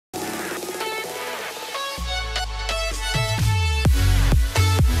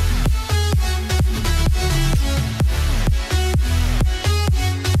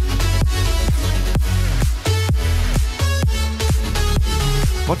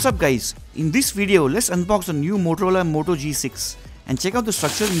What's up guys, in this video let's unbox the new Motorola Moto G6 and check out the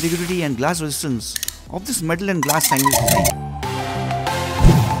structural integrity and glass resistance of this metal and glass sandwich design.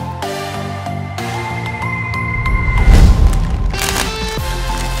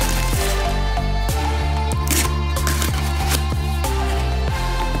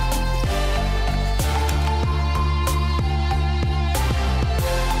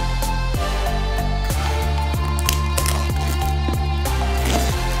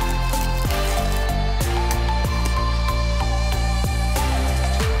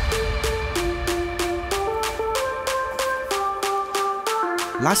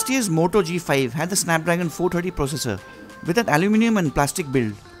 Last year's Moto G5 had the Snapdragon 430 processor with an aluminium and plastic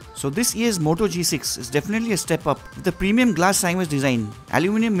build. So this year's Moto G6 is definitely a step up with the premium glass sandwich design,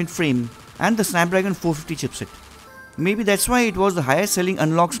 aluminium mid-frame and the Snapdragon 450 chipset. Maybe that's why it was the highest selling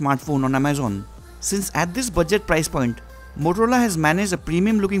unlocked smartphone on Amazon, since at this budget price point, Motorola has managed a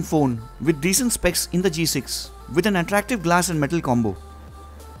premium looking phone with decent specs in the G6 with an attractive glass and metal combo.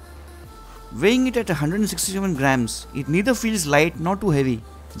 Weighing it at 167 grams, it neither feels light nor too heavy,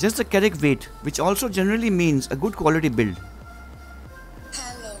 just the correct weight, which also generally means a good quality build.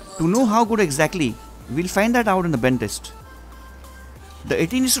 To know how good exactly, we'll find that out in the bench test. The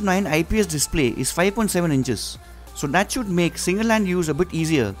 18:9 IPS display is 5.7 inches, so that should make single-hand use a bit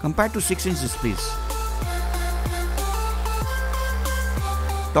easier compared to 6-inch displays.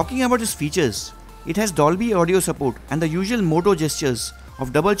 Talking about its features, it has Dolby audio support and the usual Moto gestures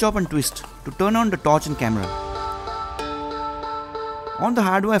of double chop and twist to turn on the torch and camera. On the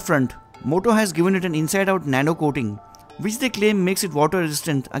hardware front, Moto has given it an inside-out nano coating, which they claim makes it water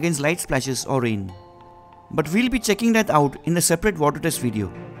resistant against light splashes or rain. But we'll be checking that out in a separate water test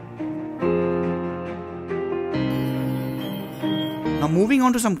video. Now moving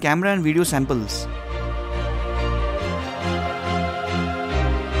on to some camera and video samples.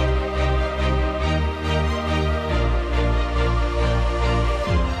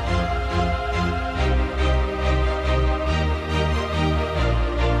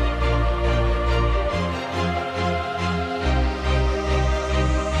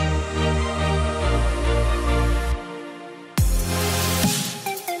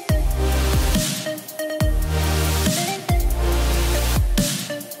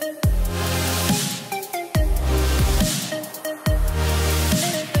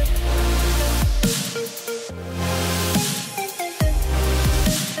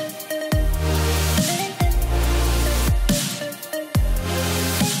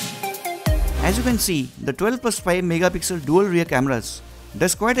 As you can see, the 12+5 megapixel dual rear cameras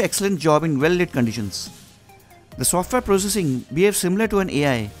does quite an excellent job in well-lit conditions. The software processing behaves similar to an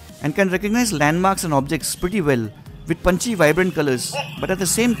AI and can recognize landmarks and objects pretty well with punchy vibrant colors, but at the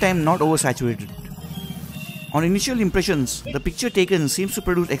same time not oversaturated. On initial impressions, the picture taken seems to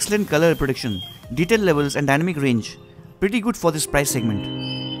produce excellent color reproduction, detail levels and dynamic range, pretty good for this price segment.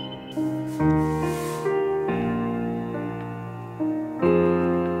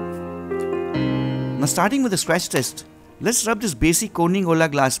 Now starting with the scratch test, let's rub this basic Corning Ola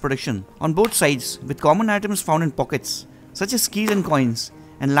glass protection on both sides with common items found in pockets such as keys and coins,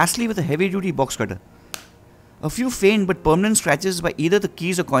 and lastly with a heavy duty box cutter. A few faint but permanent scratches by either the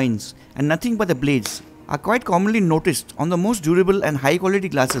keys or coins and nothing but the blades are quite commonly noticed on the most durable and high quality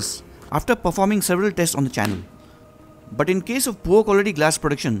glasses after performing several tests on the channel. But in case of poor quality glass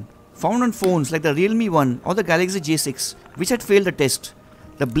protection found on phones like the Realme 1 or the Galaxy J6 which had failed the test,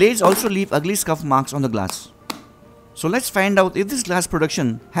 the blades also leave ugly scuff marks on the glass. So let's find out if this glass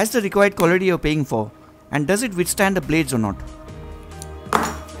production has the required quality you're paying for, and does it withstand the blades or not.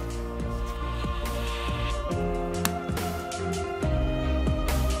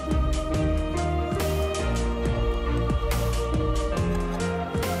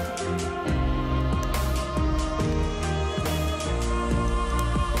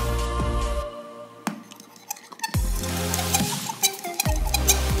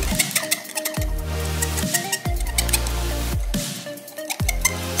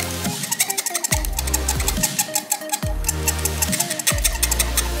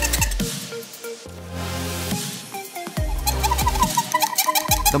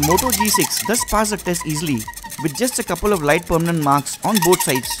 The Moto G6 does pass the test easily with just a couple of light permanent marks on both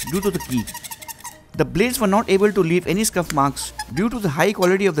sides due to the key. The blades were not able to leave any scuff marks due to the high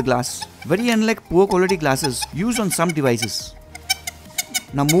quality of the glass, very unlike poor quality glasses used on some devices.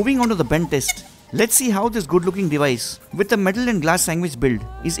 Now moving on to the bench test, let's see how this good looking device with the metal and glass sandwich build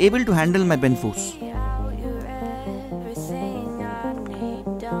is able to handle my bench force.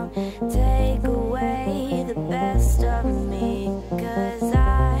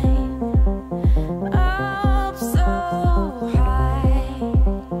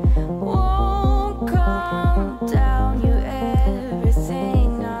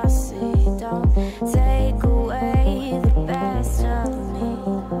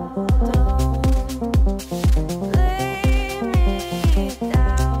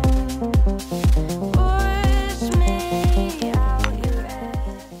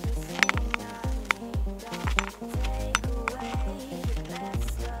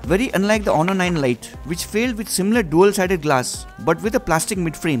 Very unlike the Honor 9 Lite, which failed with similar dual-sided glass but with a plastic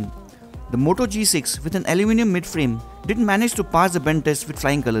mid-frame, the Moto G6 with an aluminium mid-frame didn't manage to pass the bend test with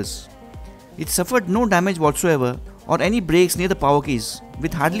flying colors. It suffered no damage whatsoever or any breaks near the power keys,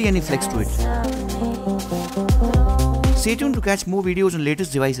 with hardly any flex to it. Stay tuned to catch more videos on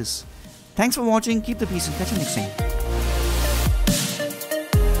latest devices. Thanks for watching, keep the peace and catch you next time.